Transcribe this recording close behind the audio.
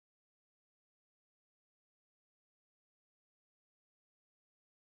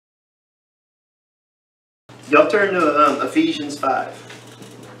Y'all turn to Ephesians 5.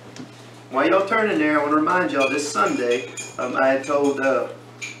 While y'all turning there, I want to remind y'all this Sunday, I had told the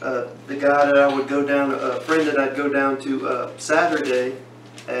guy that I would go down, a friend that I'd go down to Saturday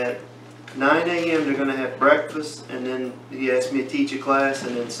at 9 a.m. they're going to have breakfast, and then he asked me to teach a class,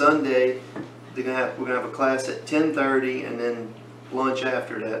 and then Sunday we're going to have a class at 10:30, and then lunch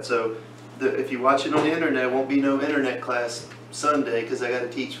after that. So if you watch it on the internet, it won't be no internet class Sunday because I got to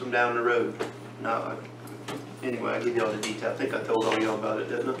teach from down the road. No, anyway, I'll give you all the detail. I think I told all y'all about it,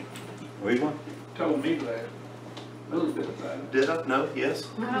 didn't I? We won. Told me that. A little bit about it. Did I? No? Yes?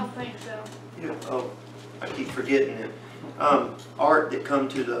 I don't think so. Yeah. Oh, I keep forgetting it. Art that come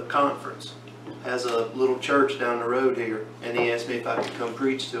to the conference has a little church down the road here, and he asked me if I could come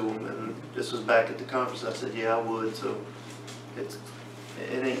preach to him, and this was back at the conference. I said, yeah, I would. So it's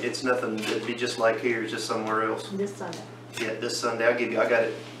nothing. It'd be just like here, just somewhere else. This Sunday. Yeah, this Sunday. I'll give you. I got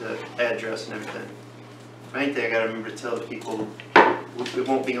it, the address and everything. Main thing I got to remember to tell the people, it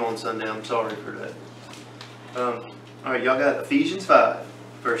won't be on Sunday. I'm sorry for that. All right, y'all got Ephesians 5,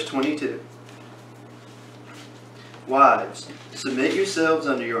 verse 22. Wives, submit yourselves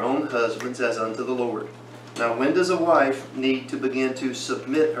unto your own husbands as unto the Lord. Now, when does a wife need to begin to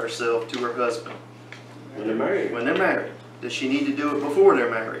submit herself to her husband? When they're married. When they're married. Does she need to do it before they're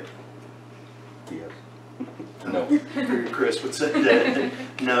married? Yes. No. Chris would say that.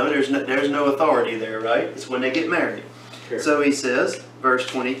 No, there's no authority there, right? It's when they get married. Sure. So he says, verse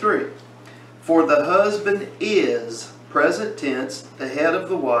 23, for the husband is, present tense, the head of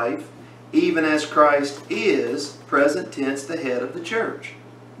the wife, even as Christ is, present tense, the head of the church.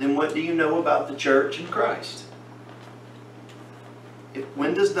 Then what do you know about the church and Christ?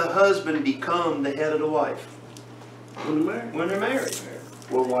 When does the husband become the head of the wife? When they're married. When they're married.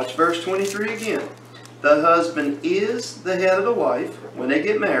 Well, watch verse 23 again. The husband is the head of the wife when they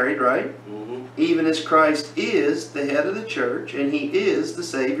get married, right? Mm-hmm. Even as Christ is the head of the church, and he is the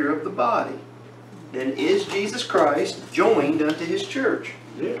Savior of the body. Then is Jesus Christ joined unto his church?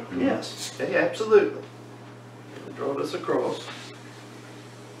 Yeah. Yes. Okay, absolutely. Draw this across.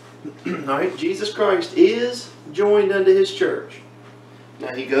 Alright, Jesus Christ is joined unto his church.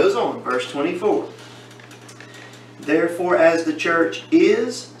 Now he goes on, verse 24. Therefore, as the church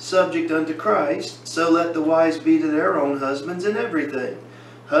is subject unto Christ, so let the wives be to their own husbands in everything.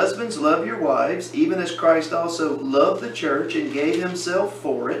 Husbands, love your wives, even as Christ also loved the church and gave himself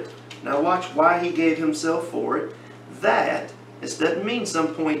for it. Now watch why he gave himself for it. That, this doesn't mean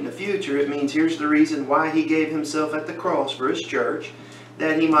some point in the future. It means here's the reason why he gave himself at the cross for his church.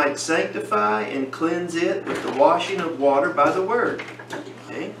 That he might sanctify and cleanse it with the washing of water by the word.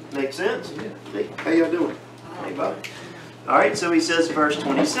 Okay, make sense? Yeah. Hey, how y'all doing? Hey, Bob. Alright, so he says, verse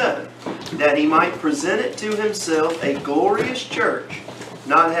 27, that he might present it to himself a glorious church,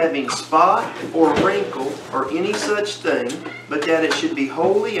 not having spot or wrinkle or any such thing, but that it should be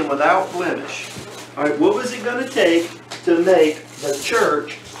holy and without blemish. Alright, what was it going to take to make the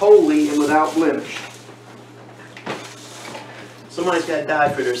church holy and without blemish? Somebody's got to die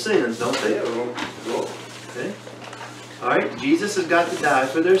for their sins, don't they? Okay. Alright, Jesus has got to die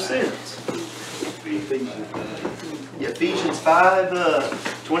for their sins. Ephesians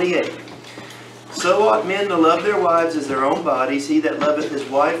 5, 28. So ought men to love their wives as their own bodies. He that loveth his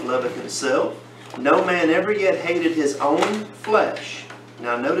wife loveth himself. No man ever yet hated his own flesh.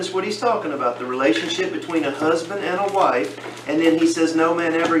 Now notice what he's talking about, the relationship between a husband and a wife. And then he says no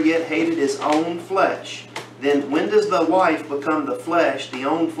man ever yet hated his own flesh. Then when does the wife become the flesh, the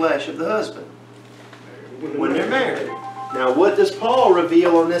own flesh of the husband? When they're married. Now what does Paul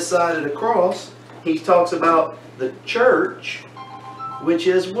reveal on this side of the cross? He talks about the church, which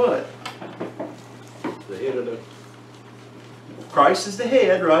is what? The head of the... Christ is the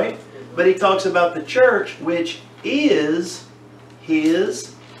head, right? But he talks about the church, which is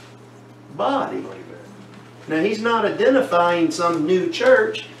his body. Now he's not identifying some new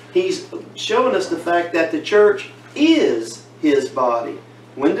church. He's showing us the fact that the church is his body.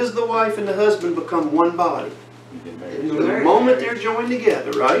 When does the wife and the husband become one body? The moment they're joined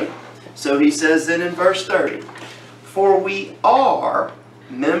together, right? So he says then in verse 30, for we are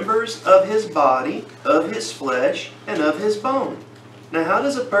members of his body, of his flesh, and of his bone. Now how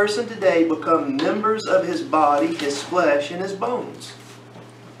does a person today become members of his body, his flesh, and his bones?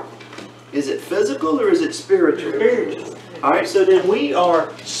 Is it physical or is it spiritual? Spiritual. Alright, so then we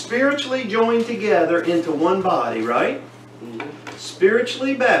are spiritually joined together into one body, right? Mm-hmm.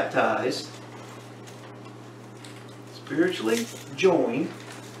 Spiritually baptized, spiritually joined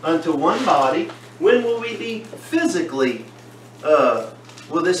unto one body. When will we be physically,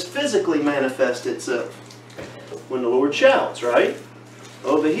 will this physically manifest itself? When the Lord shouts, right?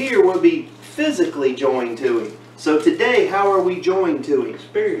 Over here we'll be physically joined to Him. So today, how are we joined to Him?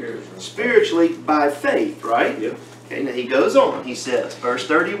 Spiritually by faith, right? Yep. Okay, now he goes on. He says, verse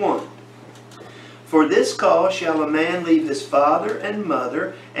 31. For this cause shall a man leave his father and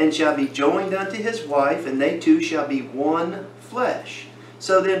mother, and shall be joined unto his wife, and they two shall be one flesh.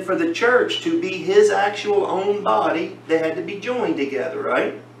 So then for the church to be His actual own body, they had to be joined together,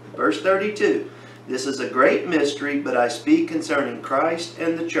 right? Verse 32. This is a great mystery, but I speak concerning Christ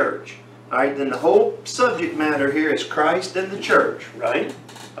and the church. Alright, then the whole subject matter here is Christ and the church, right?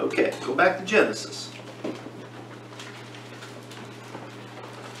 Okay, go back to Genesis.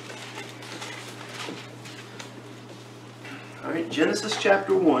 Alright, Genesis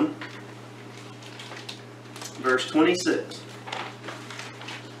chapter 1, verse 26.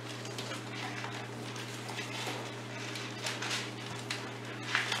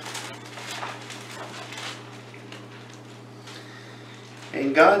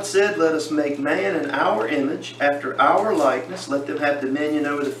 And God said, let us make man in our image, after our likeness. Let them have dominion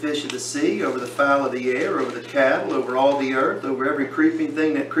over the fish of the sea, over the fowl of the air, over the cattle, over all the earth, over every creeping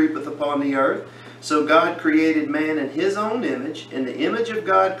thing that creepeth upon the earth. So God created man in His own image. In the image of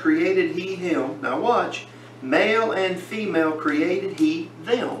God created He him. Now watch. Male and female created He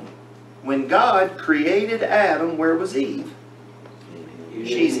them. When God created Adam, where was Eve?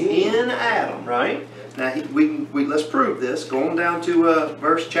 She's in Adam, right? Now, let's prove this. Go on down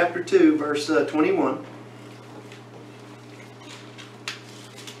to chapter 2, verse 21.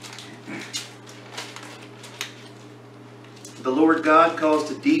 The Lord God caused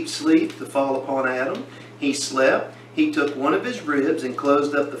a deep sleep to fall upon Adam. He slept. He took one of his ribs and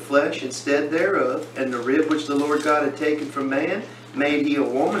closed up the flesh instead thereof. And the rib which the Lord God had taken from man, made He a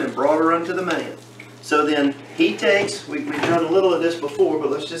woman and brought her unto the man. So then He takes, we've done a little of this before,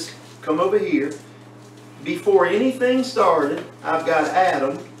 but let's just come over here. Before anything started, I've got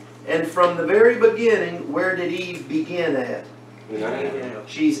Adam. And from the very beginning, where did Eve begin at?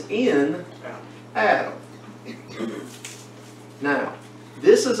 She's in Adam. Now,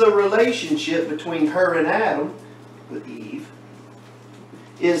 this is a relationship between her and Adam, with Eve,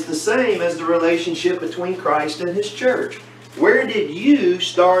 is the same as the relationship between Christ and His church. Where did you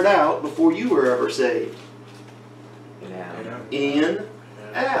start out before you were ever saved? In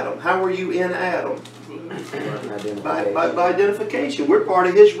Adam. How were you in Adam? By identification. We're part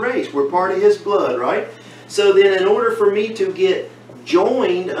of His race. We're part of His blood, right? So then in order for me to get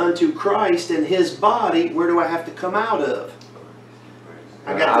joined unto Christ and His body, where do I have to come out of?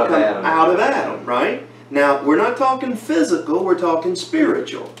 I got to come out of Adam, right? Now, we're not talking physical, we're talking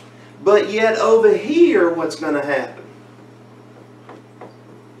spiritual. But yet over here, what's going to happen?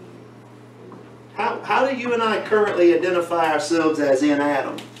 How do you and I currently identify ourselves as in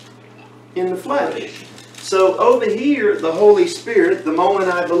Adam? In the flesh. So over here, the Holy Spirit, the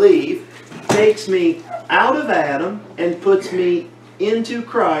moment I believe, takes me out of Adam and puts me into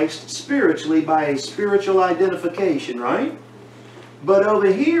Christ spiritually by a spiritual identification, right? But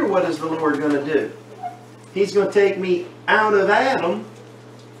over here, what is the Lord going to do? He's going to take me out of Adam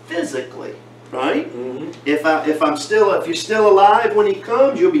physically, right? Mm-hmm. If you're still alive when He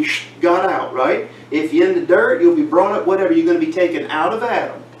comes, you'll be got out, right? If you're in the dirt, you'll be brought up, whatever. You're going to be taken out of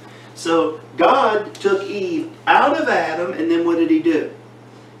Adam. So God took Eve out of Adam, and then what did He do?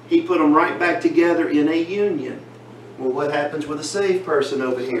 He put them right back together in a union. Well, what happens with a saved person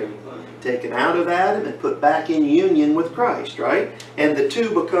over here? Taken out of Adam and put back in union with Christ, right? And the two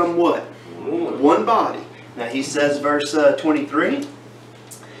become what? One body. Now He says, verse 23,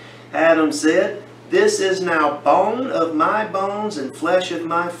 Adam said, this is now bone of my bones and flesh of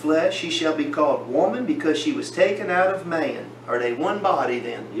my flesh. She shall be called woman because she was taken out of man. Are they one body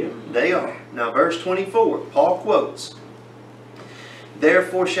then? Yeah. They are. Now verse 24, Paul quotes,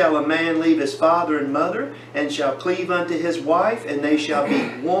 therefore shall a man leave his father and mother, and shall cleave unto his wife, and they shall be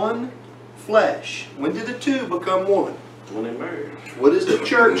one flesh. When did the two become one? When they married. What is the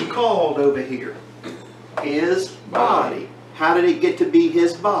church called over here? His body. How did it get to be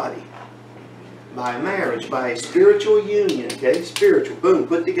His body? By marriage, by a spiritual union. Okay, spiritual. Boom,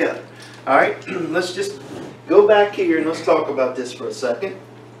 put together. Alright, let's just go back here and let's talk about this for a second.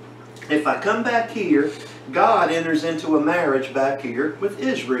 If I come back here, God enters into a marriage back here with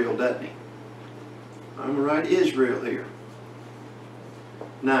Israel, doesn't He? I'm going to write Israel here.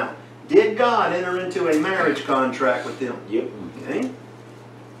 Now, did God enter into a marriage contract with them? Yep. Okay.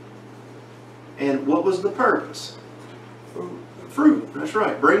 And what was the purpose? Fruit. That's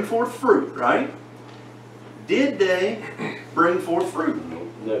right. Bring forth fruit, right? Did they bring forth fruit?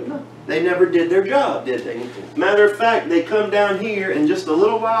 No. They never did their job, did they? Matter of fact, they come down here and just a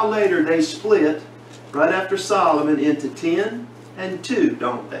little while later they split, right after Solomon, into 10 and 2,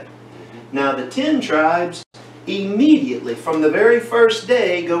 don't they? Now the 10 tribes immediately, from the very first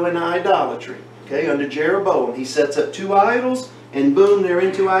day, go into idolatry. Okay, under Jeroboam, he sets up 2 idols, and boom, they're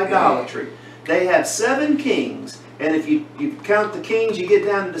into idolatry. They have 7 kings, and if you count the kings, you get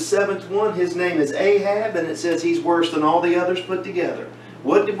down to the 7th one. His name is Ahab, and it says he's worse than all the others put together.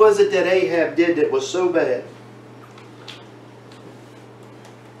 What was it that Ahab did that was so bad?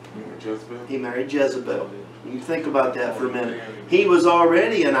 He married Jezebel. You think about that for a minute. He was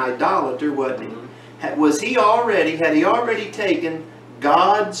already an idolater, wasn't he? Had he already taken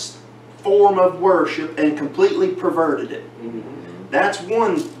God's form of worship and completely perverted it? That's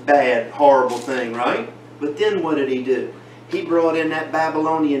one bad, horrible thing, right? But then what did he do? He brought in that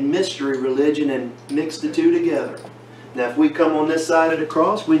Babylonian mystery religion and mixed the two together. Now if we come on this side of the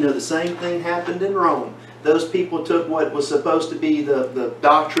cross, we know the same thing happened in Rome. Those people took what was supposed to be the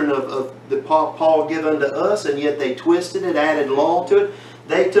doctrine of the Paul given to us, and yet they twisted it, added law to it.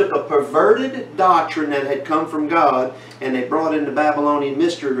 They took a perverted doctrine that had come from God, and they brought in the Babylonian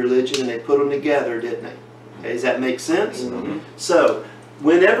mystery religion, and they put them together, didn't they? Okay, does that make sense? So,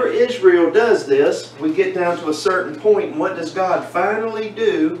 whenever Israel does this, we get down to a certain point, and what does God finally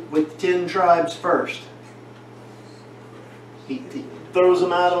do with the 10 tribes first? He throws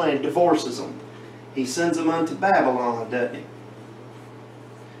them out of the land, divorces them. He sends them unto Babylon, doesn't he?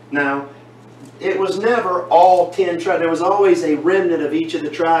 Now, it was never all 10 tribes. There was always a remnant of each of the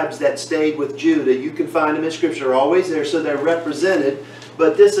tribes that stayed with Judah. You can find them in Scripture. They're always there, so they're represented.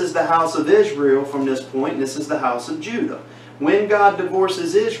 But this is the house of Israel from this point, and this is the house of Judah. When God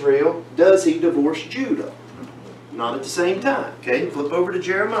divorces Israel, does He divorce Judah? Not at the same time. Okay, flip over to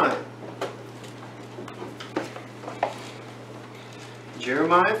Jeremiah.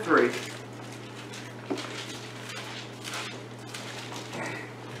 Jeremiah 3.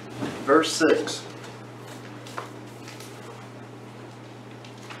 Verse 6.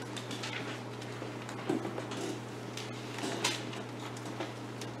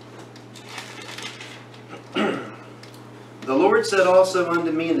 The Lord said also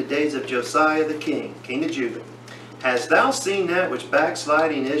unto me in the days of Josiah the king, king of Judah, Hast thou seen that which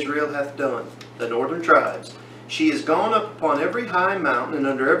backsliding Israel hath done, the northern tribes? She is gone up upon every high mountain and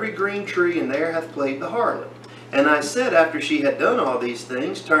under every green tree, and there hath played the harlot. And I said, after she had done all these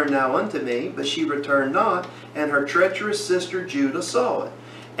things, Turn now unto me. But she returned not, and her treacherous sister Judah saw it.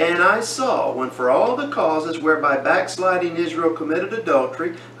 And I saw, when for all the causes whereby backsliding Israel committed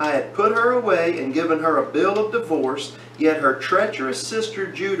adultery, I had put her away and given her a bill of divorce, yet her treacherous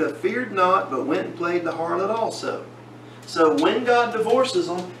sister Judah feared not, but went and played the harlot also. So when God divorces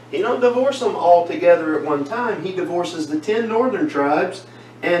them, He don't divorce them all together at one time. He divorces the 10 northern tribes,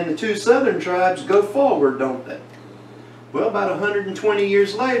 and the 2 southern tribes go forward, don't they? Well, about 120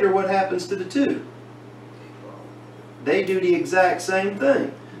 years later, what happens to the 2? They do the exact same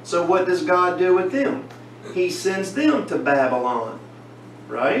thing. So what does God do with them? He sends them to Babylon,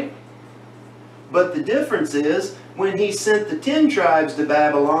 right? But the difference is, when He sent the 10 tribes to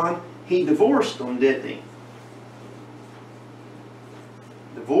Babylon, He divorced them, didn't He?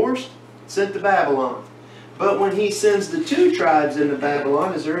 Divorced, sent to Babylon. But when He sends the 2 tribes into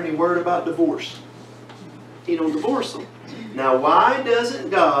Babylon, is there any word about divorce? He don't divorce them. Now, why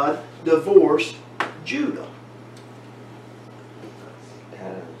doesn't God divorce Judah?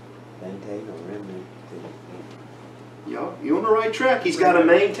 Maintain a remnant. You're on the right track. He's got to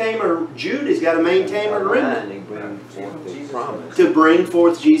maintain Judah. He's got to maintain a remnant to bring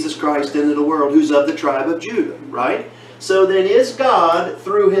forth Jesus Christ into the world, who's of the tribe of Judah, right? So then, is God,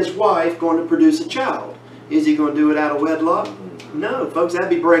 through His wife, going to produce a child? Is He going to do it out of wedlock? No, folks, that'd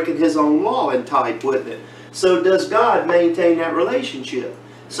be breaking His own law in type, wouldn't it? So does God maintain that relationship?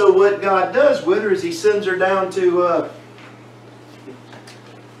 So what God does with her is He sends her down to,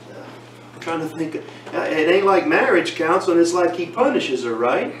 I'm trying to think, it ain't like marriage counseling, it's like He punishes her,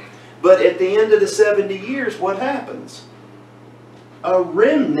 right? But at the end of the 70 years, what happens? A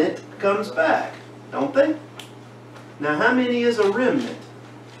remnant comes back, don't they? Now, how many is a remnant?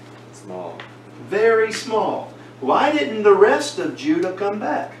 Small. Very small. Why didn't the rest of Judah come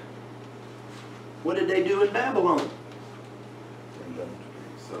back? What did they do in Babylon?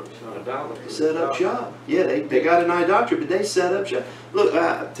 Set up shop. Yeah, they got an idolatry, but they set up shop. Look,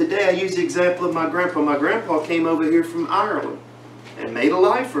 today I use the example of my grandpa. My grandpa came over here from Ireland and made a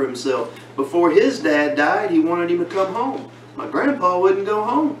life for himself. Before his dad died, he wanted him to come home. My grandpa wouldn't go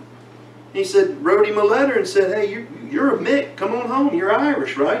home. He said, wrote him a letter and said, hey, you're a Mick, come on home, you're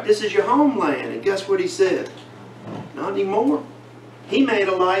Irish, right? This is your homeland. And guess what he said? Not anymore. He made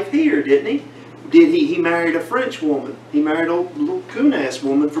a life here, didn't he? He married a French woman. He married a little coon-ass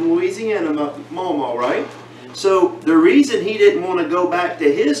woman from Louisiana, Mama, right? So the reason he didn't want to go back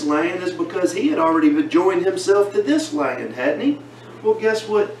to his land is because he had already joined himself to this land, hadn't he? Well, guess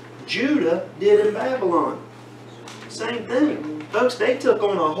what Judah did in Babylon? Same thing. Folks, they took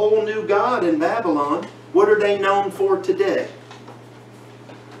on a whole new god in Babylon. What are they known for today?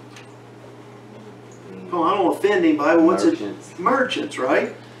 Oh, I don't want to offend anybody. What's Merchants. it? Merchants,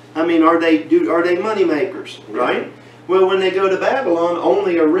 right? I mean, are they money makers, right? Well, when they go to Babylon,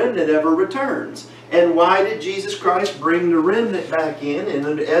 only a remnant ever returns. And why did Jesus Christ bring the remnant back in? And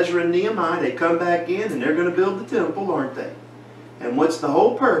under Ezra and Nehemiah, they come back in and they're going to build the temple, aren't they? And what's the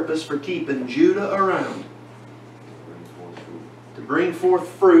whole purpose for keeping Judah around? To bring forth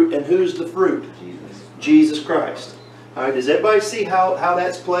fruit. And who's the fruit? Jesus. Jesus Christ. All right, does everybody see how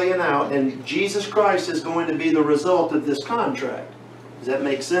that's playing out? And Jesus Christ is going to be the result of this contract. Does that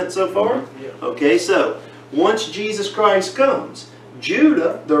make sense so far? Yeah. Okay, so once Jesus Christ comes,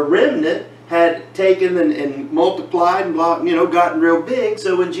 Judah, the remnant, had taken and multiplied and gotten real big.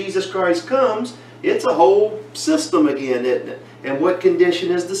 So when Jesus Christ comes, it's a whole system again, isn't it? And what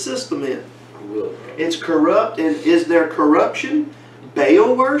condition is the system in? It's corrupt. And is there corruption?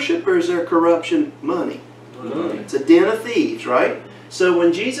 Baal worship, or is there corruption? Money. It's a den of thieves, right? So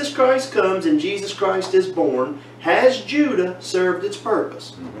when Jesus Christ comes and Jesus Christ is born, has Judah served its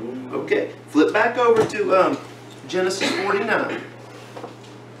purpose? Okay, flip back over to Genesis 49.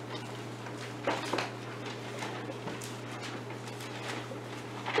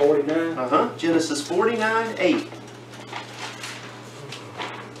 Genesis 49:8.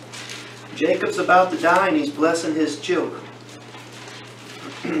 Jacob's about to die and he's blessing his children.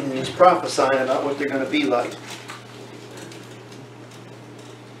 And he's prophesying about what they're going to be like.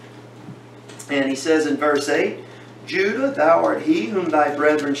 And he says in verse 8, Judah, thou art he whom thy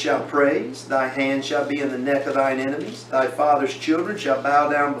brethren shall praise. Thy hand shall be in the neck of thine enemies. Thy father's children shall bow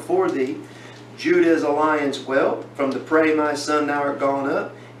down before thee. Judah is a lion's whelp. From the prey, my son, thou art gone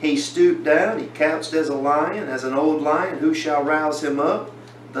up. He stooped down. He couched as a lion, as an old lion. Who shall rouse him up?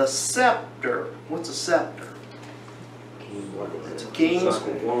 The scepter. What's a scepter? It's a king's.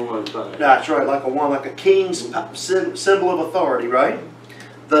 That's right, like a king's symbol of authority, right?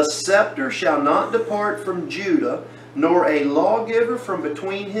 The scepter shall not depart from Judah, nor a lawgiver from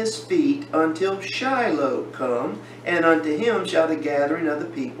between his feet, until Shiloh come, and unto him shall the gathering of the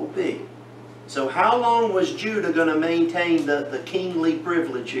people be. So how long was Judah going to maintain the kingly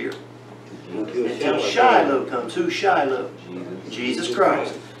privilege here? Until Shiloh comes. Who's Shiloh? Jesus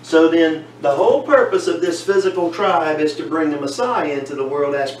Christ. So then the whole purpose of this physical tribe is to bring the Messiah into the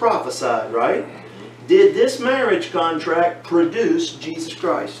world as prophesied, right? Did this marriage contract produce Jesus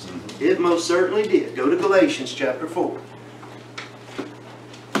Christ? It most certainly did. Go to Galatians chapter 4.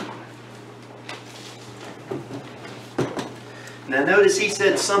 Now notice he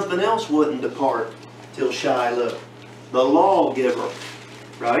said something else wouldn't depart till Shiloh. The lawgiver,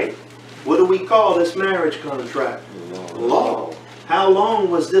 right? What do we call this marriage contract? Law. How long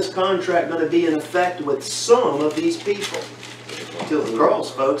was this contract going to be in effect with some of these people? Till the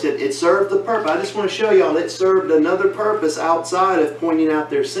cross, folks. It served the purpose. I just want to show y'all it served another purpose outside of pointing out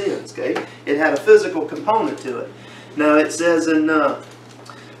their sins. Okay, it had a physical component to it. Now it says in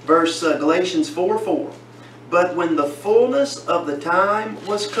Galatians 4:4, but when the fullness of the time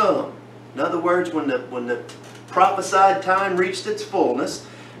was come, in other words, when the prophesied time reached its fullness,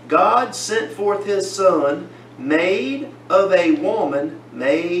 God sent forth His Son, made of a woman,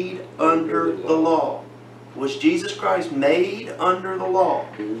 made under the law. Was Jesus Christ made under the law?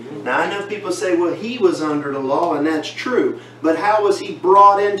 Now I know people say, well, He was under the law, and that's true. But how was He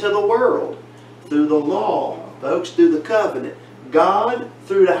brought into the world? Through the law, folks, through the covenant. God,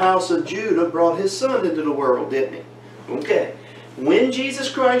 through the house of Judah, brought His Son into the world, didn't He? Okay. When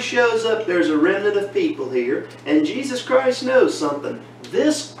Jesus Christ shows up, there's a remnant of people here, and Jesus Christ knows something.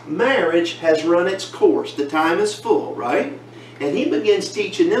 This marriage has run its course. The time is full, right? And He begins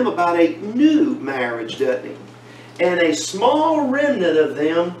teaching them about a new marriage, doesn't He? And a small remnant of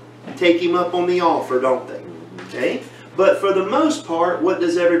them take Him up on the offer, don't they? Okay? But for the most part, what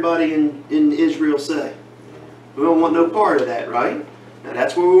does everybody in Israel say? We don't want no part of that, right? Now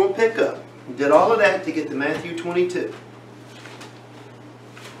that's where we want to pick up. We did all of that to get to Matthew 22.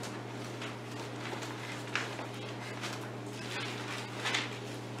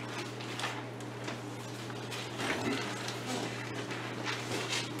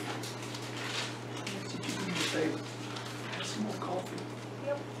 Some more coffee.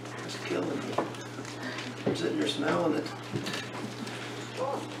 Yep. It's killing me. I'm sitting here smelling it.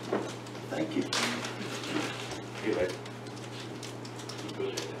 Thank you.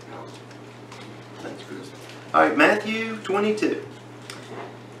 Thanks, Chris. All right, Matthew 22.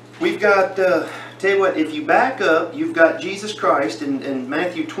 We've got Tell you what, if you back up, you've got Jesus Christ in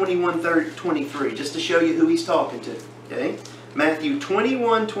Matthew 21:23, just to show you who he's talking to. Okay? Matthew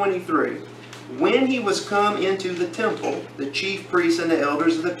 21:23. When he was come into the temple, the chief priests and the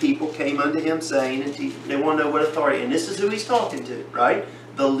elders of the people came unto him, saying, and they want to know what authority. And this is who he's talking to, right?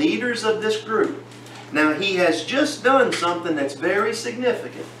 The leaders of this group. Now, he has just done something that's very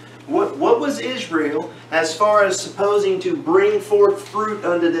significant. What was Israel, as far as supposing to bring forth fruit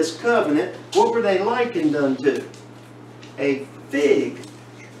unto this covenant, what were they likened unto? A fig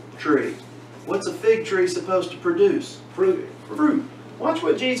tree. What's a fig tree supposed to produce? Fruit. Fruit. Watch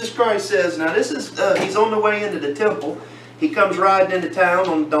what Jesus Christ says. Now this is, he's on the way into the temple. He comes riding into town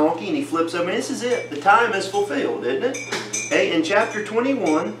on a donkey and he flips over. And this is it. The time is fulfilled, isn't it? Okay, in chapter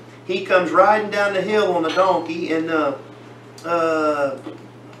 21, he comes riding down the hill on a donkey and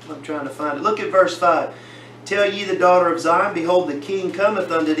I'm trying to find it. Look at verse 5. Tell ye the daughter of Zion, behold, the king cometh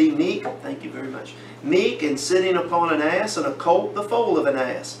unto thee meek. Thank you very much. Meek and sitting upon an ass, and a colt the foal of an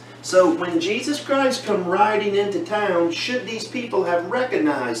ass. So when Jesus Christ come riding into town, should these people have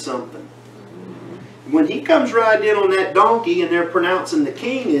recognized something? When he comes riding in on that donkey and they're pronouncing the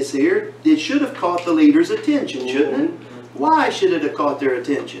king is here, it should have caught the leader's attention, shouldn't it? Why should it have caught their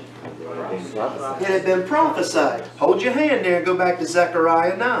attention? It had been prophesied. Hold your hand there and go back to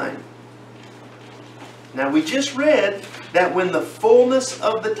Zechariah 9. Now we just read that when the fullness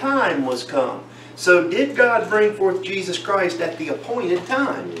of the time was come. So did God bring forth Jesus Christ at the appointed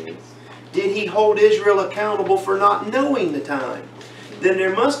time? Did he hold Israel accountable for not knowing the time? Then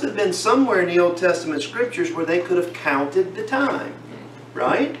there must have been somewhere in the Old Testament scriptures where they could have counted the time.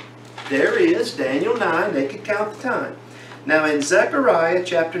 Right? There is Daniel 9. They could count the time. Now in Zechariah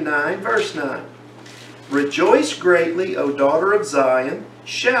chapter 9 verse 9. Rejoice greatly, O daughter of Zion.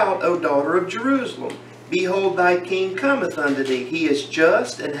 Shout, O daughter of Jerusalem. Behold, thy king cometh unto thee. He is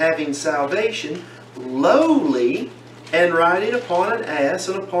just and having salvation, lowly, and riding upon an ass,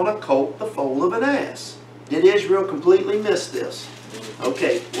 and upon a colt the foal of an ass. Did Israel completely miss this?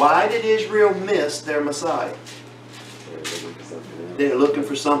 Okay, why did Israel miss their Messiah? They're looking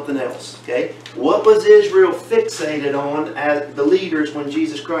for something else. Okay, what was Israel fixated on as the leaders when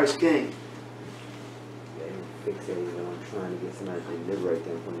Jesus Christ came? They were fixated on trying to get somebody to liberate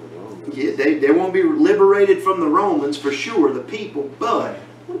them from the Romans. Yeah, they won't be liberated from the Romans for sure, the people. But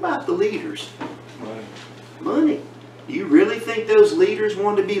what about the leaders? Money. Do you really think those leaders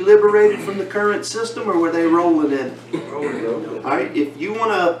wanted to be liberated from the current system, or were they rolling in it? All right, if you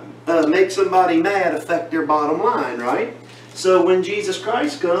want to make somebody mad, affect their bottom line, right? So when Jesus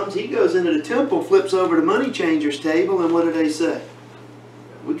Christ comes, he goes into the temple, flips over the money changer's table, and what do they say?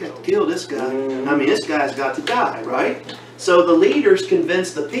 We got to kill this guy. I mean, this guy's got to die, right? So the leaders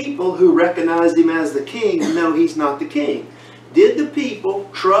convinced the people who recognized him as the king, no, he's not the king. Did the people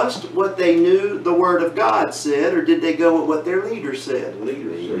trust what they knew the Word of God said, or did they go with what their leader said?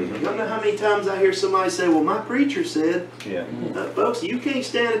 You don't know how many times I hear somebody say, well, my preacher said. Yeah. Folks, you can't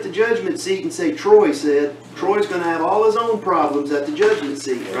stand at the judgment seat and say, Troy said. Troy's going to have all his own problems at the judgment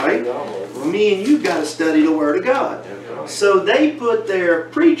seat, right? Me and you've got to study the Word of God. So they put their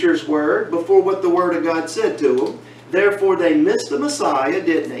preacher's word before what the Word of God said to them. Therefore, they missed the Messiah,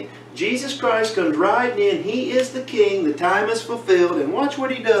 didn't they? Jesus Christ comes riding in. He is the king. The time is fulfilled. And watch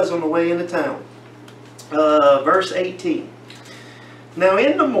what he does on the way into town. Verse 18. Now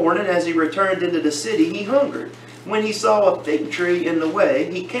in the morning, as he returned into the city, he hungered. When he saw a fig tree in the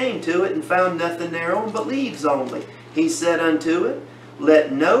way, he came to it and found nothing thereon but leaves only. He said unto it,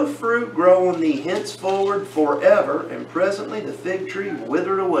 Let no fruit grow on thee henceforward forever. And presently the fig tree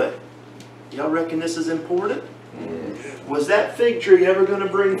withered away. Y'all reckon this is important? Yes. Was that fig tree ever going to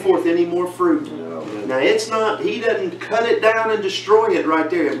bring forth any more fruit? No. Now it's not, he doesn't cut it down and destroy it right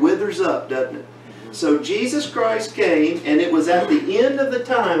there. It withers up, doesn't it? So Jesus Christ came, and it was at the end of the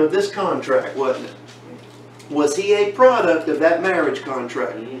time of this contract, wasn't it? Was he a product of that marriage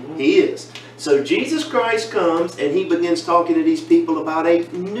contract? He is. So Jesus Christ comes, and he begins talking to these people about a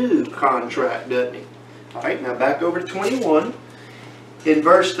new contract, doesn't he? All right, now back over to 21. In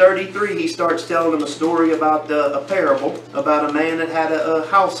verse 33, he starts telling them a story about a parable about a man that had a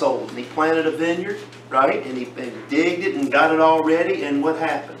household. And he planted a vineyard, right? And he digged it and got it all ready. And what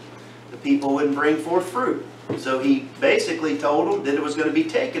happened? The people wouldn't bring forth fruit. So he basically told them that it was going to be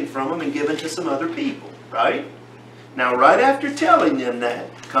taken from them and given to some other people, right? Now, right after telling them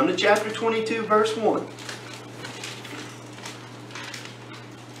that, come to chapter 22, verse 1. It's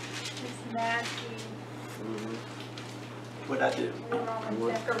Matthew. What'd I do?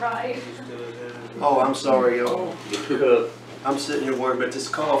 Zechariah. Oh, I'm sorry, y'all. I'm sitting here worried about this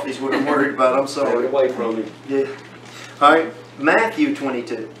coffee is what I'm worried about. I'm sorry. Take it away from me. Yeah. All right. Matthew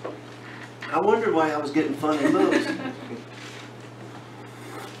 22. I wondered why I was getting funny looks.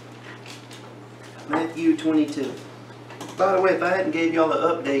 Matthew 22. By the way, if I hadn't gave y'all the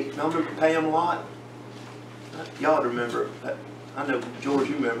update, y'all remember Pam Lott? Y'all remember. I know, George,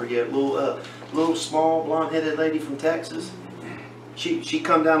 you remember. Yeah, little small blonde-headed lady from Texas. She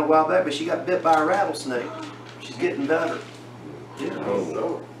come down a while back, but she got bit by a rattlesnake. She's getting better.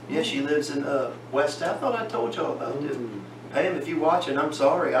 Yeah. Yeah, she lives in West. I thought I told y'all about this. Pam, if you watching, I'm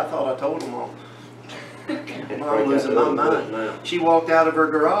sorry. I thought I told them all. I'm losing my mind. She walked out of her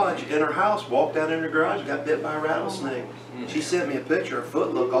garage in her house, walked out in her garage, and got bit by a rattlesnake. She sent me a picture. Her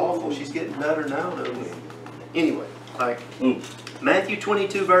foot looked awful. She's getting better now, though. Anyway, Matthew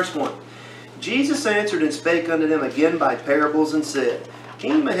 22, verse 1. Jesus answered and spake unto them again by parables, and said,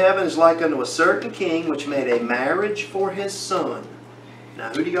 Kingdom of heaven is like unto a certain king which made a marriage for his son.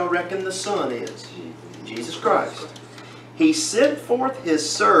 Now, who do y'all reckon the son is? Jesus Christ. He sent forth his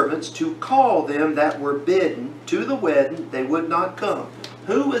servants to call them that were bidden to the wedding. They would not come.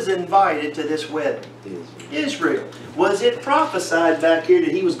 Who was invited to this wedding? Israel. Was it prophesied back here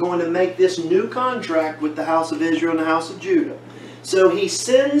that he was going to make this new contract with the house of Israel and the house of Judah? So he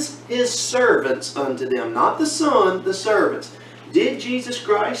sends his servants unto them. Not the son, the servants. Did Jesus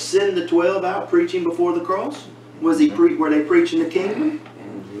Christ send the 12 out preaching before the cross? Were they preaching the kingdom?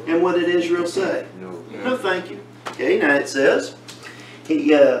 And what did Israel say? No, thank you. Okay, now it says, he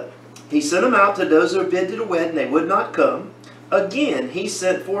sent them out to those who were bid to the wedding, they would not come. Again, he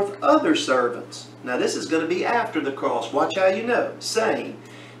sent forth other servants. Now this is going to be after the cross. Watch how you know. Saying,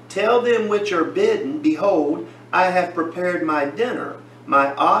 Tell them which are bidden, behold, I have prepared my dinner.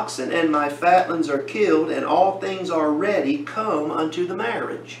 My oxen and my fatlings are killed, and all things are ready. Come unto the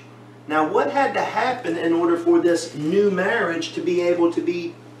marriage. Now what had to happen in order for this new marriage to be able to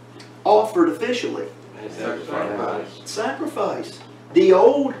be offered officially? Sacrifice. The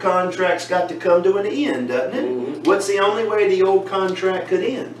old contract's got to come to an end, doesn't it? What's the only way the old contract could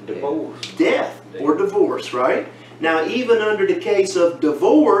end? Divorce. Death or divorce, right? Now, even under the case of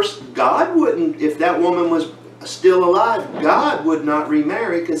divorce, God wouldn't, if that woman was still alive, God would not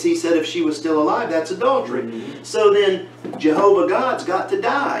remarry, because he said if she was still alive, that's adultery. So then, Jehovah God's got to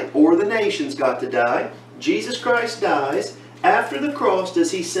die, or the nation's got to die. Jesus Christ dies. After the cross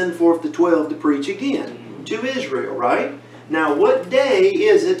does he send forth the 12 to preach again to Israel, right? Now what day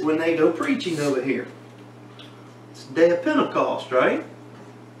is it when they go preaching over here? It's the day of Pentecost, right?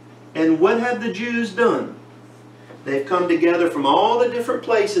 And what have the Jews done? They've come together from all the different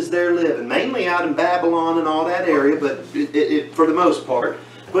places they're living, mainly out in Babylon and all that area, but for the most part.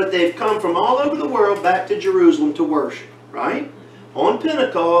 But they've come from all over the world back to Jerusalem to worship, right? On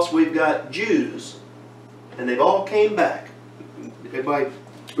Pentecost we've got Jews, and they've all came back. Everybody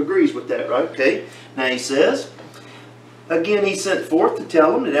agrees with that, right? Okay. Now he says, again he sent forth to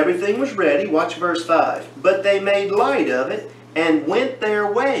tell them that everything was ready. Watch verse 5. But they made light of it and went their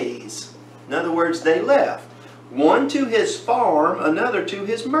ways. In other words, they left. One to his farm, another to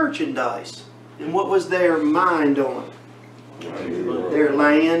his merchandise. And what was their mind on? Their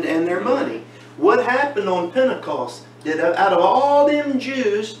land and their money. What happened on Pentecost? That out of all them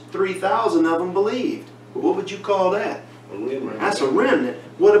Jews, 3,000 of them believed. What would you call that? That's a remnant.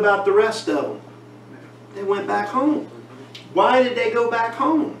 What about the rest of them? They went back home. Why did they go back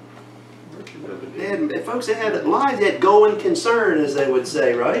home? Folks, they had lives, they had going concern, as they would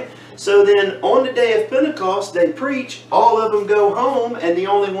say, right? So then, on the day of Pentecost, they preach, all of them go home, and the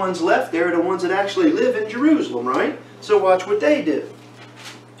only ones left there are the ones that actually live in Jerusalem, right? So watch what they do.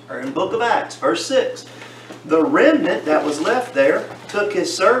 Or in the book of Acts, verse 6. The remnant that was left there took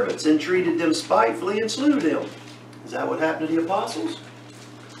his servants and treated them spitefully and slew them. Is that what happened to the apostles?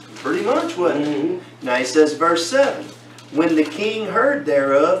 Pretty much, wasn't it? Now he says, verse 7. When the king heard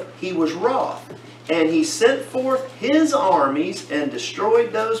thereof, he was wroth, and he sent forth his armies and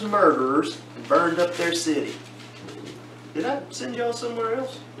destroyed those murderers and burned up their city. Did I send y'all somewhere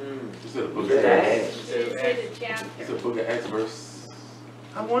else? It's a book of Acts. Yeah. It's a book of Acts verse.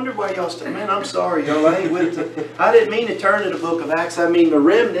 I wonder why y'all still, man, I'm sorry, y'all. I didn't mean to turn to the book of Acts. I mean the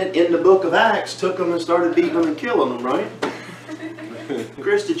remnant in the book of Acts took them and started beating them and killing them, right?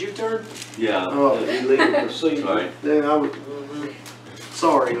 Chris, did you turn? Yeah. Oh, Legal procedure. Right. then I would.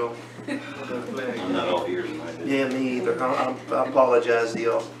 Sorry, y'all. I'm not all ears tonight. Yeah, me either. I apologize to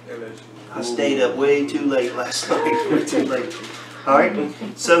y'all. I stayed up way too late last night. Way too late. All right.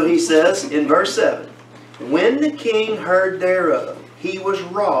 So he says in verse 7, when the king heard thereof, he was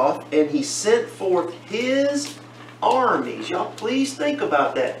wroth, and he sent forth his armies. Y'all please think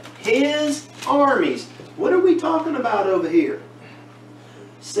about that. His armies. What are we talking about over here?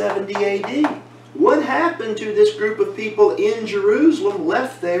 70 AD. What happened to this group of people in Jerusalem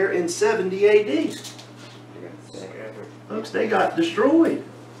left there in 70 AD? Folks, they got destroyed,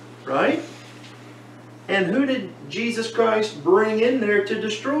 right? And who did Jesus Christ bring in there to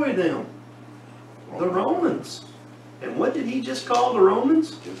destroy them? The Romans. And what did he just call the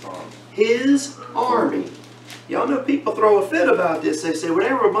Romans? His army. Y'all know people throw a fit about this. They say, well,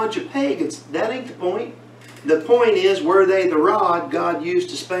 they were a bunch of pagans. That ain't the point. The point is, were they the rod God used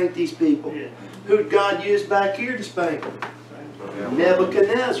to spank these people? Yeah. Who'd God use back here to spank them?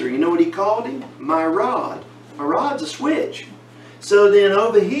 Nebuchadnezzar. You know what he called him? My rod. My rod's a switch. So then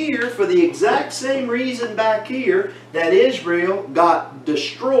over here, for the exact same reason back here, that Israel got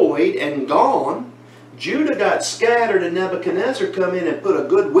destroyed and gone, Judah got scattered and Nebuchadnezzar come in and put a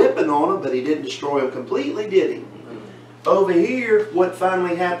good whipping on them, but he didn't destroy them completely, did he? Over here, what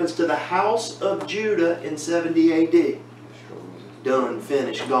finally happens to the house of Judah in 70 AD? Done,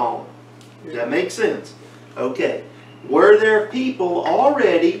 finished, gone. Does that make sense? Okay. Were there people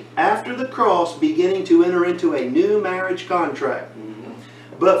already, after the cross, beginning to enter into a new marriage contract?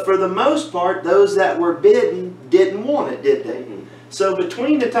 But for the most part, those that were bidden didn't want it, did they? So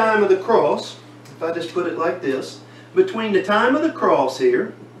between the time of the cross, if I just put it like this, between the time of the cross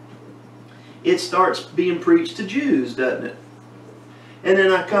here, it starts being preached to Jews, doesn't it? And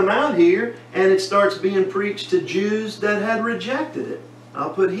then I come out here, and it starts being preached to Jews that had rejected it.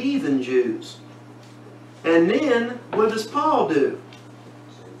 I'll put heathen Jews. And then, what does Paul do?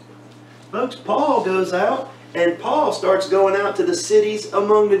 Folks, Paul goes out, and Paul starts going out to the cities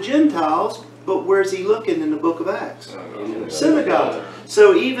among the Gentiles, but where's he looking in the book of Acts? Synagogues.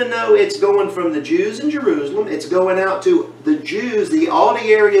 So even though it's going from the Jews in Jerusalem, it's going out to the Jews, all the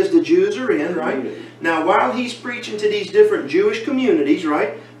areas the Jews are in, right? Now, while he's preaching to these different Jewish communities,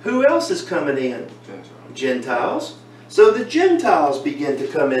 right, who else is coming in? Gentiles. So the Gentiles begin to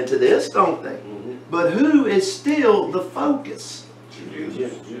come into this, don't they? But who is still the focus?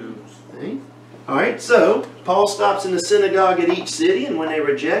 Jews. See? Alright, so Paul stops in the synagogue at each city, and when they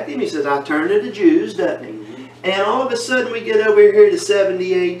reject him, he says, I turn to the Jews, doesn't he? And all of a sudden we get over here to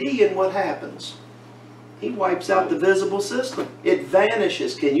 70 AD, and what happens? He wipes out the visible system. It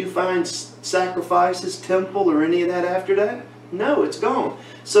vanishes. Can you find sacrifices, temple, or any of that after that? No, it's gone.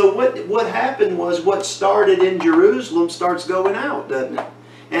 So what happened was what started in Jerusalem starts going out, doesn't it?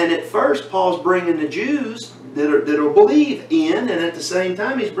 And at first, Paul's bringing the Jews that'll believe in, and at the same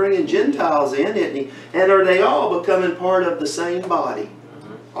time, he's bringing Gentiles in, isn't he? And are they all becoming part of the same body?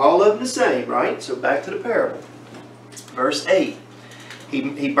 All of them the same, right? So back to the parable. Verse 8.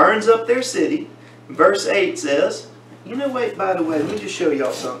 He burns up their city. Verse 8 says, you know, wait, by the way, let me just show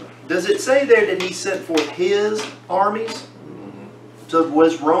y'all something. Does it say there that he sent forth his armies? So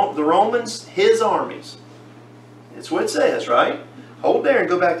was the Romans his armies? That's what it says, right? Hold there and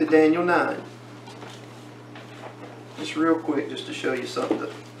go back to Daniel 9. Just real quick, just to show you something to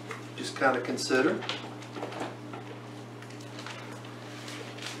just kind of consider.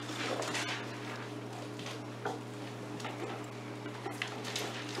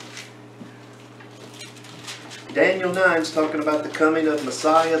 Daniel 9 is talking about the coming of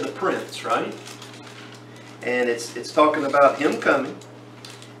Messiah the Prince, right? And it's talking about him coming.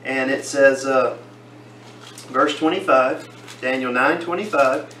 And it says, verse 25, Daniel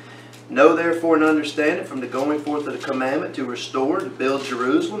 9:25, know therefore and understand it from the going forth of the commandment to restore and build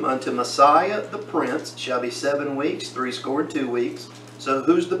Jerusalem unto Messiah the Prince shall be 7 weeks, 62 weeks. So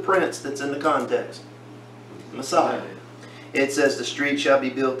who's the prince that's in the context? Messiah. It says the street shall be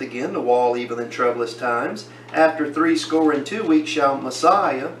built again, the wall even in troublous times. After 62 weeks shall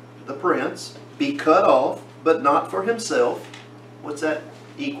Messiah, the Prince, be cut off, but not for himself. What's that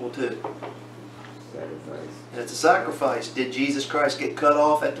equal to? Sacrifice. It's a sacrifice. Did Jesus Christ get cut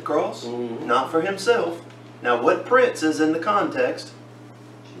off at the cross? Not for himself. Now what prince is in the context?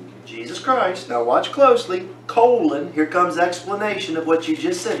 Jesus Christ. Now watch closely. Colon. Here comes explanation of what you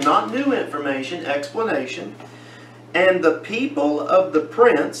just said. Not new information. Explanation. And the people of the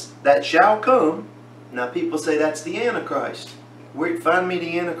prince that shall come. Now people say that's the Antichrist. Where, find me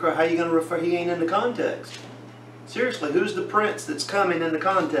the Antichrist. How are you going to refer? He ain't in the context. Seriously, who's the prince that's coming in the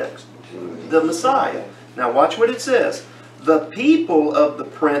context? The Messiah. Now watch what it says. The people of the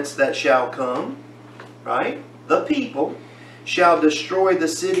prince that shall come, right? The people shall destroy the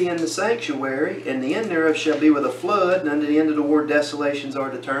city and the sanctuary, and the end thereof shall be with a flood, and unto the end of the war desolations are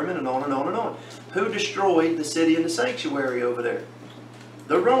determined, and on and on and on. Who destroyed the city and the sanctuary over there?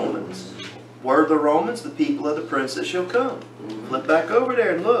 The Romans. Were the Romans the people of the prince that shall come? Flip back over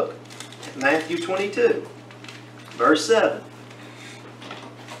there and look. Matthew 22, verse 7.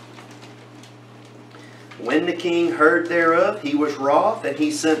 When the king heard thereof, he was wroth, and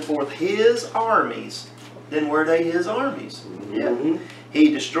he sent forth his armies. Then were they his armies? Yeah. He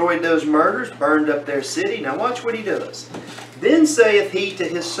destroyed those murders, burned up their city. Now watch what he does. Then saith he to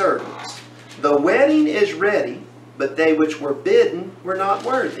his servants, the wedding is ready, but they which were bidden were not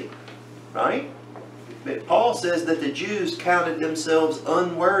worthy. Right? But Paul says that the Jews counted themselves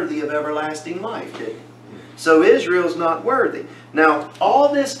unworthy of everlasting life, didn't he? So Israel's not worthy. Now,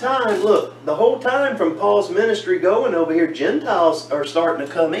 all this time, look, the whole time from Paul's ministry going over here, Gentiles are starting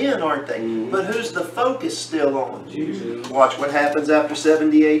to come in, aren't they? But who's the focus still on? Jesus. Watch what happens after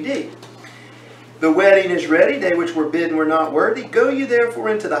 70 A.D. The wedding is ready, they which were bidden were not worthy. Go you therefore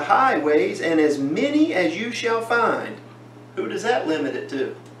into the highways, and as many as you shall find. Who does that limit it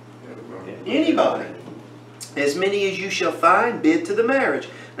to? Anybody. As many as you shall find, bid to the marriage.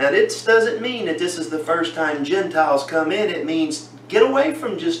 Now this doesn't mean that this is the first time Gentiles come in. It means get away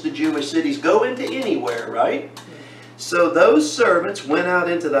from just the Jewish cities. Go into anywhere, right? So those servants went out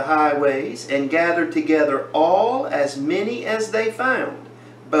into the highways and gathered together all as many as they found,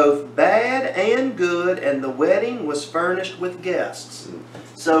 both bad and good, and the wedding was furnished with guests.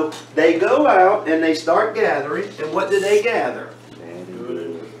 So they go out and they start gathering, and what do they gather?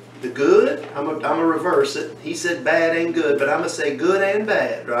 The good, I'm going to reverse it. He said bad and good, but I'm going to say good and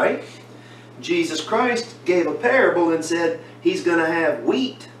bad, right? Jesus Christ gave a parable and said he's going to have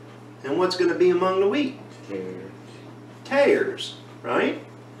wheat. And what's going to be among the wheat? Tares, right?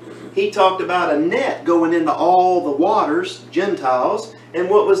 He talked about a net going into all the waters, Gentiles.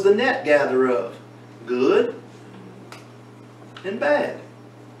 And what was the net gather of? Good and bad.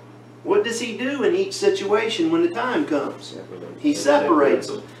 What does he do in each situation when the time comes? He separates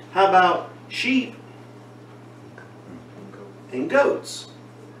them. How about sheep and goats?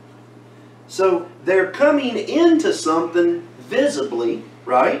 So they're coming into something visibly,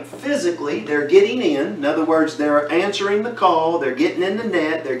 right? Physically, they're getting in. In other words, they're answering the call. They're getting in the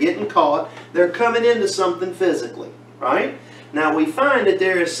net. They're getting caught. They're coming into something physically, right? Now we find that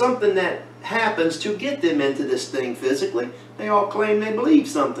there is something that happens to get them into this thing physically. They all claim they believe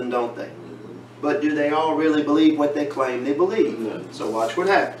something, don't they? But do they all really believe what they claim they believe? No. So watch what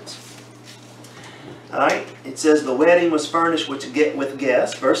happens. Alright, it says the wedding was furnished with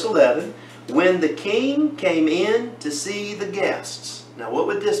guests. Verse 11, when the king came in to see the guests. Now what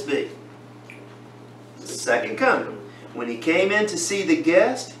would this be? The second coming. When he came in to see the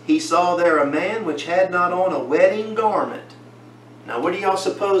guest, he saw there a man which had not on a wedding garment. Now what do y'all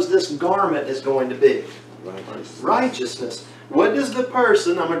suppose this garment is going to be? Righteousness. Righteousness. What does the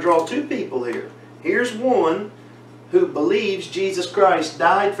person, I'm going to draw two people here. Here's one who believes Jesus Christ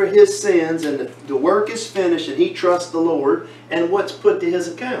died for his sins and the work is finished and he trusts the Lord. And what's put to his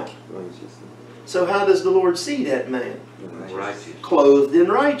account? Righteousness. So how does the Lord see that man? Righteous. Clothed in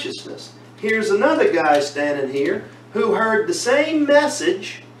righteousness. Here's another guy standing here who heard the same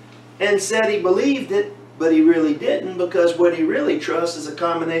message and said he believed it, but he really didn't, because what he really trusts is a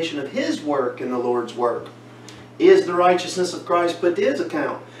combination of his work and the Lord's work. Is the righteousness of Christ put to his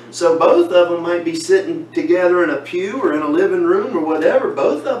account? So both of them might be sitting together in a pew or in a living room or whatever.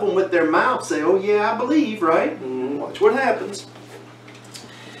 Both of them with their mouth say, oh yeah, I believe, right? Watch what happens.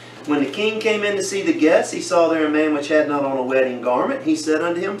 When the king came in to see the guests, he saw there a man which had not on a wedding garment. He said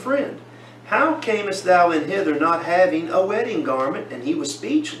unto him, friend, how camest thou in hither not having a wedding garment? And he was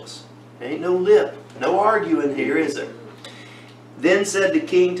speechless. There ain't no lip, no arguing here, is there? Then said the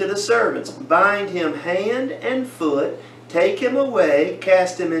king to the servants, bind him hand and foot, take him away,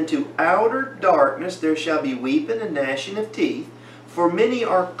 cast him into outer darkness. There shall be weeping and gnashing of teeth. For many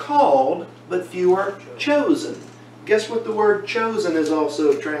are called, but few are chosen. Guess what the word chosen is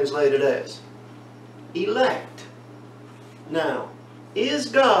also translated as? Elect. Now, is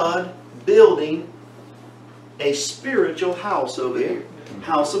God building a spiritual house over here?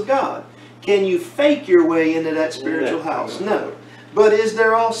 House of God. Can you fake your way into that spiritual house? No. But is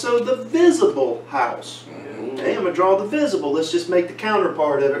there also the visible house? Okay, I'm going to draw the visible. Let's just make the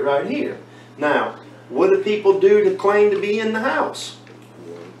counterpart of it right here. Now, what do people do to claim to be in the house?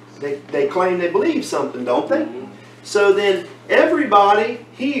 They claim they believe something, don't they? So then everybody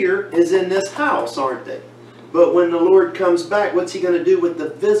here is in this house, aren't they? But when the Lord comes back, what's he going to do with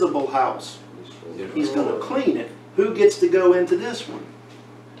the visible house? He's going to clean it. Who gets to go into this one?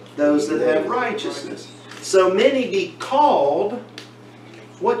 Those that have righteousness. So many be called.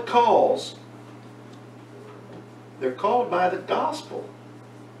 What calls? They're called by the gospel.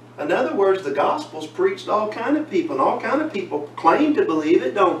 In other words, the gospel's preached to all kind of people, and all kind of people claim to believe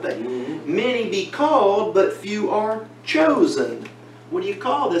it, don't they? Many be called, but few are chosen. What do you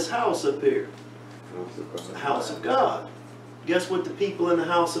call this house up here? The house of God. Guess what the people in the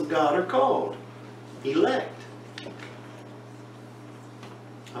house of God are called? elect.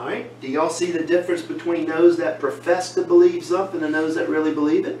 Alright? Do y'all see the difference between those that profess to believe something and those that really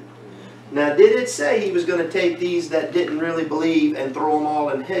believe it? Now, did it say he was going to take these that didn't really believe and throw them all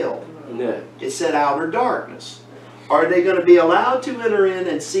in hell? No. It said outer darkness. Are they going to be allowed to enter in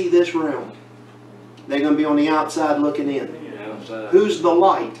and see this realm? They're going to be on the outside looking in. Who's the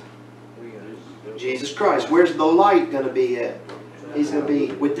light? Jesus Christ. Where's the light going to be at? He's going to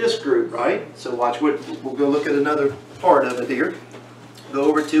be with this group, right? So watch what we'll go look at another part of it here. Go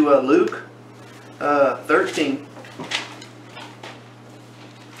over to Luke 13.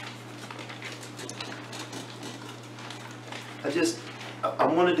 I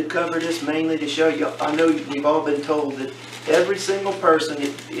wanted to cover this mainly to show you. I know we've all been told that every single person,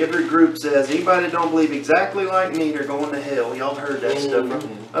 every group says, anybody that don't believe exactly like me, they're going to hell. Y'all heard that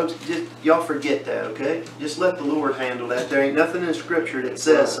stuff. Y'all forget that, okay? Just let the Lord handle that. There ain't nothing in Scripture that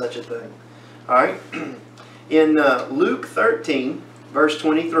says such a thing. Alright? In Luke 13, verse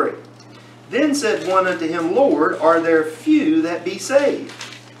 23. Then said one unto him, Lord, are there few that be saved?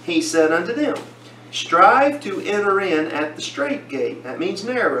 He said unto them, strive to enter in at the strait gate. That means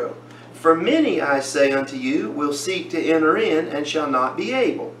narrow. For many, I say unto you, will seek to enter in and shall not be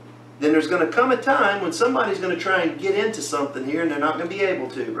able. Then there's going to come a time when somebody's going to try and get into something here and they're not going to be able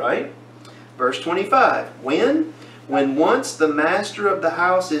to, right? Verse 25. When once the master of the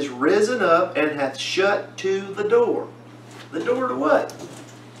house is risen up and hath shut to the door. The door to what?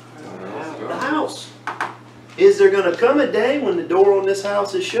 The house. Is there going to come a day when the door on this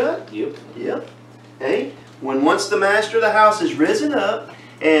house is shut? Yep. Yep. Hey, when once the master of the house is risen up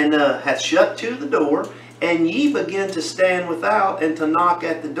and hath shut to the door, and ye begin to stand without and to knock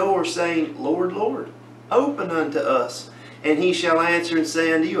at the door, saying, Lord, Lord, open unto us. And he shall answer and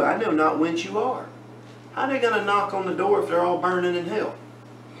say unto you, I know not whence you are. How are they going to knock on the door if they're all burning in hell?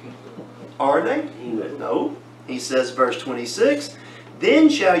 Are they? No. He says, verse 26, Then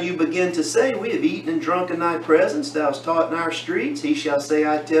shall you begin to say, We have eaten and drunk in thy presence, thou hast taught in our streets. He shall say,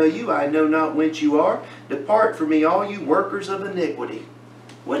 I tell you, I know not whence you are. Depart from me, all you workers of iniquity.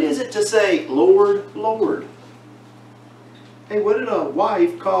 What is it to say, Lord, Lord? Hey, what did a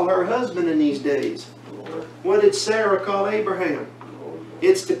wife call her husband in these days? Lord. What did Sarah call Abraham? Lord.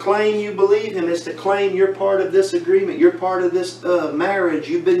 It's to claim you believe him. It's to claim you're part of this agreement. You're part of this marriage.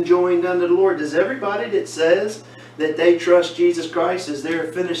 You've been joined unto the Lord. Does everybody that says that they trust Jesus Christ as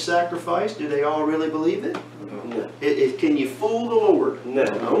their finished sacrifice, do they all really believe it? No. Can you fool the Lord? No.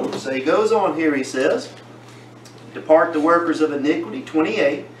 No. So he goes on here, he says, Depart the workers of iniquity,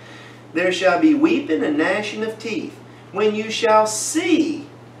 28. There shall be weeping and gnashing of teeth, when you shall see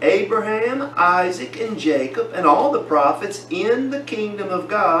Abraham, Isaac, and Jacob, and all the prophets in the kingdom of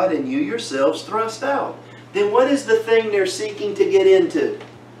God, and you yourselves thrust out. Then what is the thing they're seeking to get into?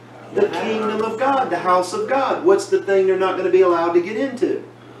 The kingdom of God, the house of God. What's the thing they're not going to be allowed to get into?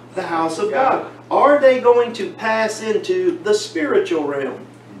 The house of God. Are they going to pass into the spiritual realm?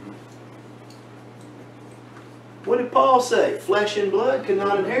 What did Paul say? Flesh and blood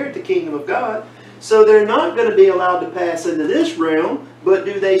cannot inherit the kingdom of God. So they're not going to be allowed to pass into this realm, but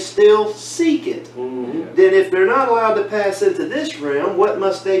do they still seek it? Mm-hmm. Then if they're not allowed to pass into this realm, what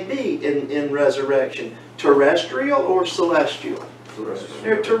must they be in resurrection? Terrestrial or celestial? Terrestrial.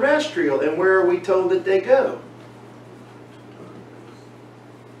 They're terrestrial. And where are we told that they go?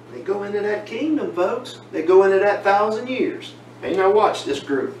 They go into that kingdom, folks. They go into that 1,000 years. Hey, now watch this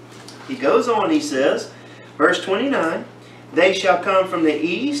group. He goes on, he says, verse 29, They shall come from the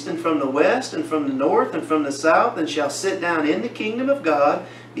east, and from the west, and from the north, and from the south, and shall sit down in the kingdom of God.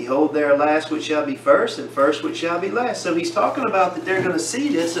 Behold, there are last which shall be first, and first which shall be last. So he's talking about that they're going to see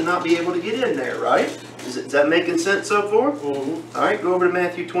this and not be able to get in there, right? Is that making sense so far? Mm-hmm. All right, go over to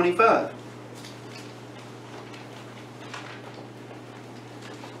Matthew 25.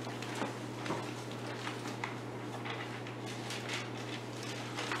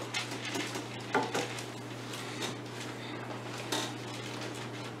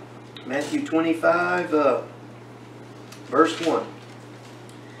 Matthew 25, verse 1.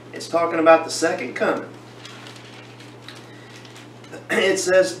 It's talking about the second coming. It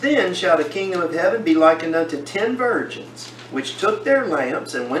says, Then shall the kingdom of heaven be likened unto 10 virgins, which took their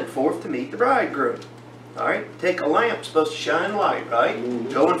lamps and went forth to meet the bridegroom. Alright, take a lamp, supposed to shine light, right?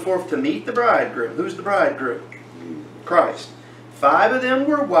 Mm-hmm. Going forth to meet the bridegroom. Who's the bridegroom? Christ. 5 of them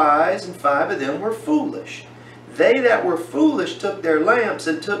were wise, and 5 of them were foolish. They that were foolish took their lamps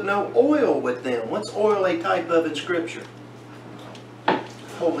and took no oil with them. What's oil a type of in Scripture?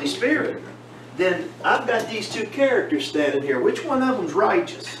 Holy Spirit. Then I've got these two characters standing here. Which one of them's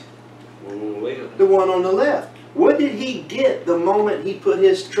righteous? The one on the left. What did he get the moment he put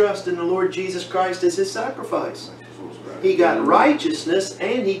his trust in the Lord Jesus Christ as his sacrifice? He got righteousness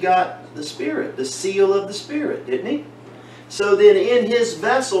and he got the Spirit, the seal of the Spirit, didn't he? So then in his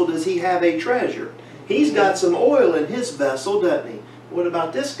vessel does he have a treasure? He's got some oil in his vessel, doesn't he? What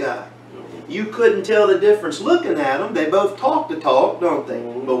about this guy? You couldn't tell the difference looking at them. They both talk the talk, don't they?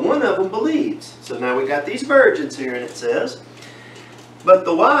 But one of them believes. So now we got these virgins here, and it says, but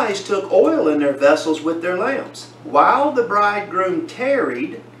the wise took oil in their vessels with their lamps. While the bridegroom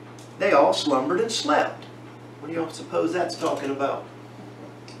tarried, they all slumbered and slept. What do y'all suppose that's talking about?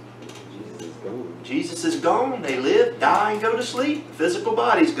 Jesus is gone. Jesus is gone. They live, die, and go to sleep. Physical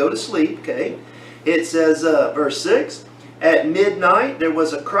bodies go to sleep, okay? It says, verse 6, at midnight there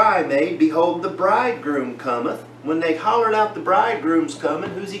was a cry made, behold, the bridegroom cometh. When they hollered out the bridegroom's coming,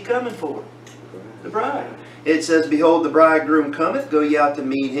 who's he coming for? The bride. It says, behold, the bridegroom cometh, go ye out to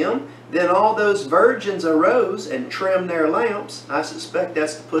meet him. Then all those virgins arose and trimmed their lamps. I suspect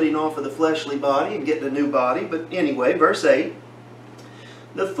that's the putting off of the fleshly body and getting a new body. But anyway, verse 8.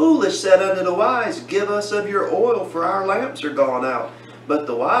 The foolish said unto the wise, give us of your oil, for our lamps are gone out. But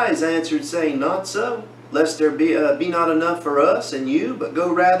the wise answered, saying, not so, lest there be not enough for us and you, but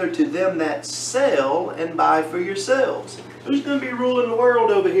go rather to them that sell and buy for yourselves. Who's going to be ruling the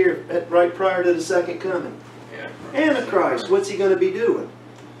world over here right prior to the second coming? Antichrist. What's he going to be doing?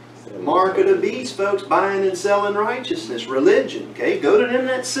 Mark of the beast, folks, buying and selling righteousness, religion. Okay, go to them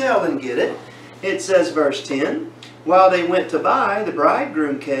that sell and get it. It says, verse 10, while they went to buy, the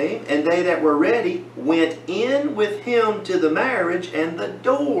bridegroom came, and they that were ready went in with him to the marriage, and the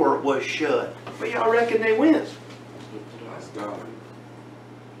door was shut. Where y'all reckon they went? That's God.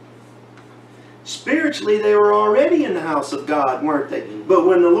 Spiritually, they were already in the house of God, weren't they? But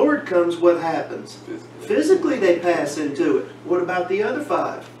when the Lord comes, what happens? Physically, they pass into it. What about the other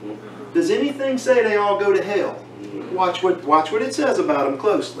five? Does anything say they all go to hell? Watch what it says about them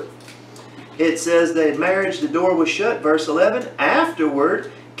closely. It says that marriage, the door was shut, verse 11.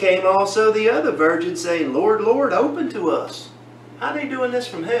 Afterward came also the other virgins, saying, Lord, Lord, open to us. How are they doing this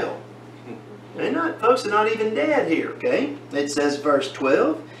from hell? They're not, folks, they're not even dead here, okay? It says, verse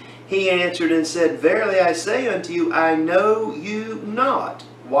 12. He answered and said, verily I say unto you, I know you not.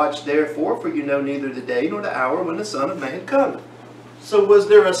 Watch therefore, for you know neither the day nor the hour when the Son of Man cometh. So was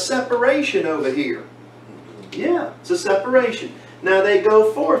there a separation over here? Yeah, it's a separation. Now they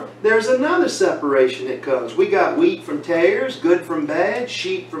go forth. There's another separation that comes. We got wheat from tares, good from bad,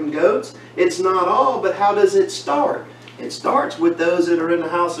 sheep from goats. It's not all, but how does it start? It starts with those that are in the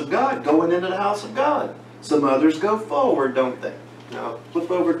house of God, going into the house of God. Some others go forward, don't they? Now, flip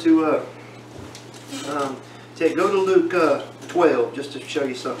over to, go to Luke 12, just to show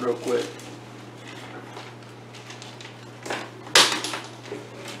you something real quick.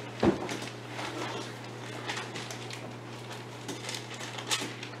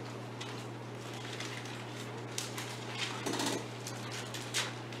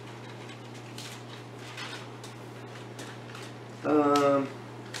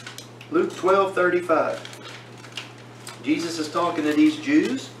 Luke 12:35. Jesus is talking to these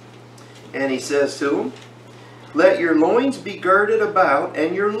Jews, and he says to them, let your loins be girded about,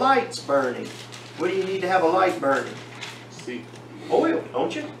 and your lights burning. What do you need to have a light burning? See. Oil,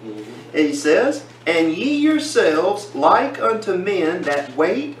 don't you? And he says, and ye yourselves like unto men that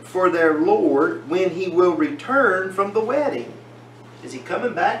wait for their Lord when he will return from the wedding. Is he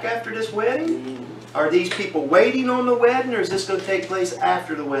coming back after this wedding? Are these people waiting on the wedding, or is this going to take place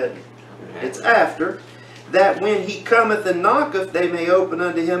after the wedding? It's after. That when he cometh and knocketh, they may open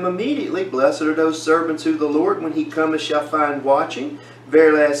unto him immediately. Blessed are those servants who the Lord, when he cometh, shall find watching.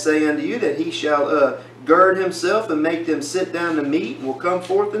 Verily I say unto you, that he shall gird himself and make them sit down to meat, and will come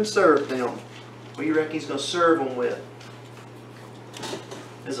forth and serve them. What do you reckon he's going to serve them with?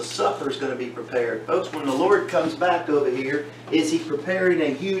 As a supper is going to be prepared. Folks, when the Lord comes back over here, is he preparing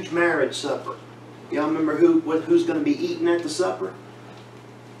a huge marriage supper? Y'all remember who's going to be eating at the supper?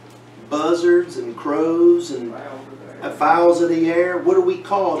 Buzzards and crows and fowls of the air. What do we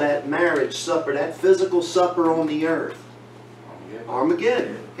call that marriage supper, that physical supper on the earth?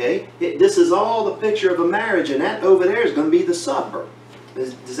 Armageddon. Okay? This is all the picture of a marriage, and that over there is going to be the supper.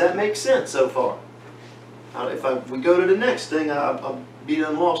 Does that make sense so far? If we go to the next thing, I'll be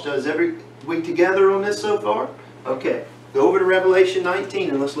done lost. Is every week together on this so far? Okay. Go over to Revelation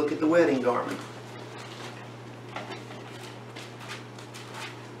 19 and let's look at the wedding garment.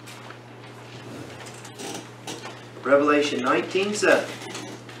 Revelation 19:7.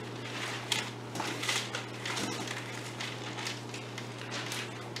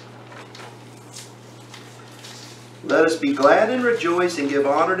 Let us be glad and rejoice and give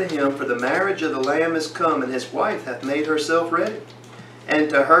honor to him, for the marriage of the Lamb is come, and his wife hath made herself ready.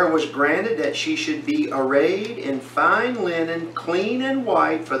 And to her was granted that she should be arrayed in fine linen, clean and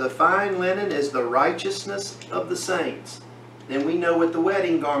white, for the fine linen is the righteousness of the saints. Then we know what the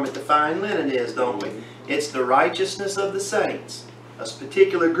wedding garment, the fine linen, is, don't we? It's the righteousness of the saints. A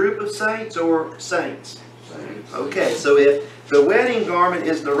particular group of saints or saints? Okay, so if the wedding garment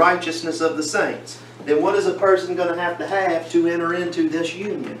is the righteousness of the saints, then what is a person going to have to enter into this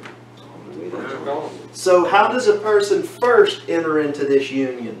union? So how does a person first enter into this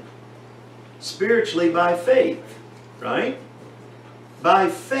union? Spiritually, by faith, right? By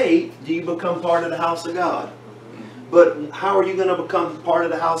faith do you become part of the house of God. But how are you going to become part of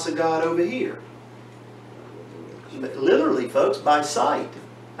the house of God over here? Literally, folks, by sight.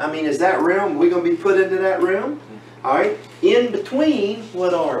 I mean, is that realm, we're going to be put into that realm? All right. In between,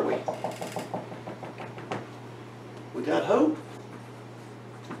 what are we? We got hope.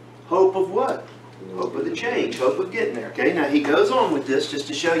 Hope of what? Hope of the change. Hope of getting there. Okay, now he goes on with this just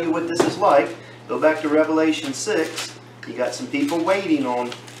to show you what this is like. Go back to Revelation 6. You got some people waiting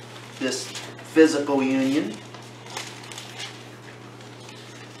on this physical union.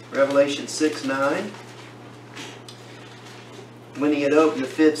 Revelation 6:9. When he had opened the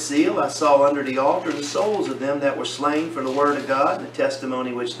fifth seal, I saw under the altar the souls of them that were slain for the word of God and the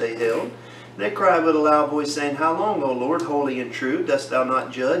testimony which they held. They cried with a loud voice, saying, How long, O Lord, holy and true, dost thou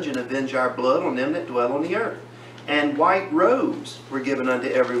not judge and avenge our blood on them that dwell on the earth? And white robes were given unto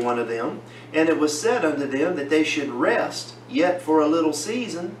every one of them. And it was said unto them that they should rest, yet for a little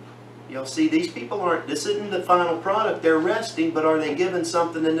season. Y'all see, these people aren't, this isn't the final product. They're resting, but are they given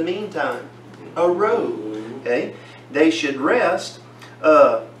something in the meantime? A robe. Okay? They should rest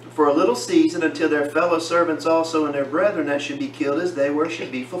for a little season until their fellow servants also and their brethren that should be killed as they were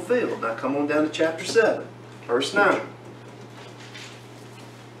should be fulfilled. Now come on down to chapter 7, verse 9.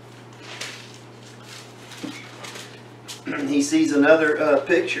 He sees another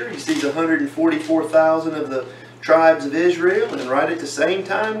picture. He sees 144,000 of the tribes of Israel, and right at the same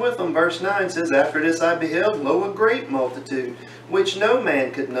time with them, verse 9 says, After this I beheld, lo, a great multitude, which no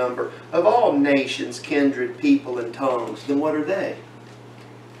man could number, of all nations, kindred, people, and tongues. Then what are they?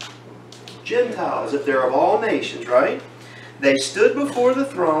 Gentiles, if they're of all nations, right? They stood before the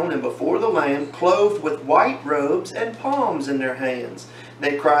throne and before the Lamb, clothed with white robes and palms in their hands.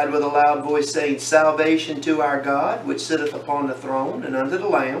 They cried with a loud voice, saying, Salvation to our God, which sitteth upon the throne, and unto the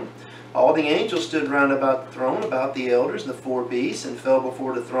Lamb. All the angels stood round about the throne, about the elders, the four beasts, and fell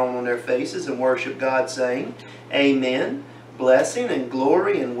before the throne on their faces, and worshipped God, saying, Amen. Blessing and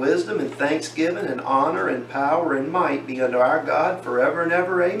glory and wisdom and thanksgiving and honor and power and might be unto our God forever and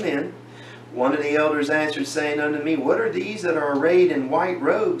ever. Amen. One of the elders answered, saying unto me, What are these that are arrayed in white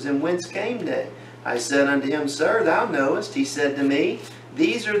robes, and whence came they? I said unto him, Sir, thou knowest. He said to me,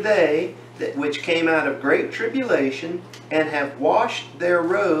 These are they that which came out of great tribulation, and have washed their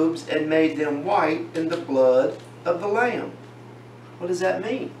robes, and made them white in the blood of the Lamb. What does that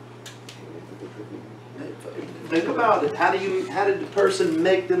mean? Think about it. How did the person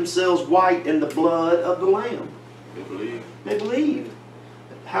make themselves white in the blood of the Lamb? They believe. They believe.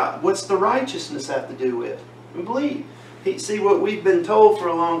 What's the righteousness have to do with? We believe. See, what we've been told for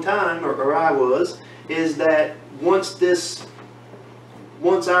a long time, or I was, is that once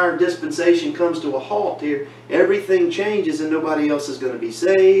our dispensation comes to a halt here, everything changes and nobody else is going to be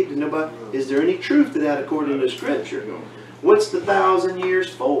saved. And is there any truth to that according to Scripture? What's the 1,000 years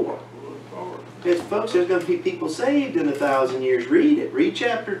for? Folks, there's going to be people saved in 1,000 years. Read it. Read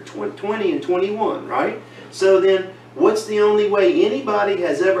chapter 20 and 21, right? So then, what's the only way anybody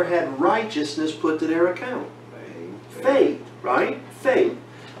has ever had righteousness put to their account? Faith, right? Faith.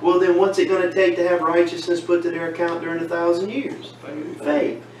 Well, then what's it going to take to have righteousness put to their account during 1,000 years?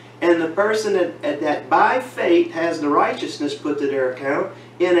 Faith. And the person that by faith has the righteousness put to their account,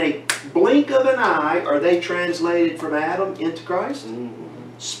 in a blink of an eye, are they translated from Adam into Christ?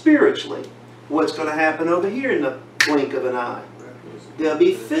 Spiritually. What's going to happen over here in the blink of an eye? They'll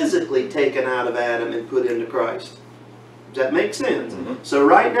be physically taken out of Adam and put into Christ. Does that make sense? So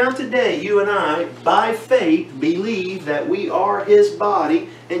right now today, you and I, by faith, believe that we are His body,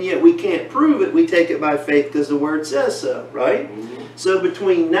 and yet we can't prove it. We take it by faith because the Word says so, right? So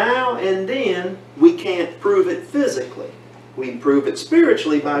between now and then, we can't prove it physically. We can prove it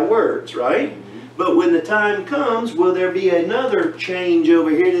spiritually by words, right? But when the time comes, will there be another change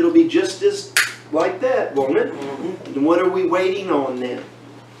over here that'll be just as like that, won't it? And what are we waiting on then?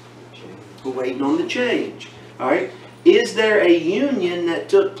 We're waiting on the change. All right? Is there a union that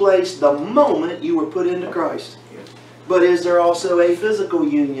took place the moment you were put into Christ? But is there also a physical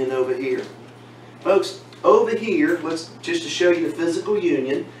union over here? Folks, over here, let's just to show you the physical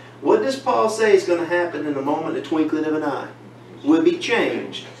union. What does Paul say is going to happen in the moment, the twinkling of an eye? We'll be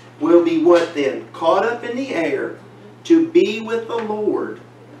changed. We'll be what then? Caught up in the air to be with the Lord.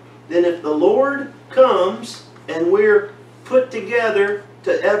 Then if the Lord comes and we're put together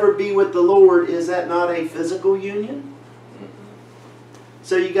to ever be with the Lord, is that not a physical union?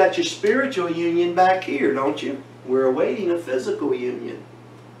 So you got your spiritual union back here, don't you? We're awaiting a physical union.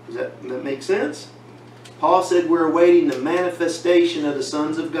 Does that make sense? Paul said we're awaiting the manifestation of the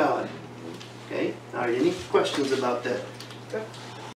sons of God. Okay? All right, any questions about that?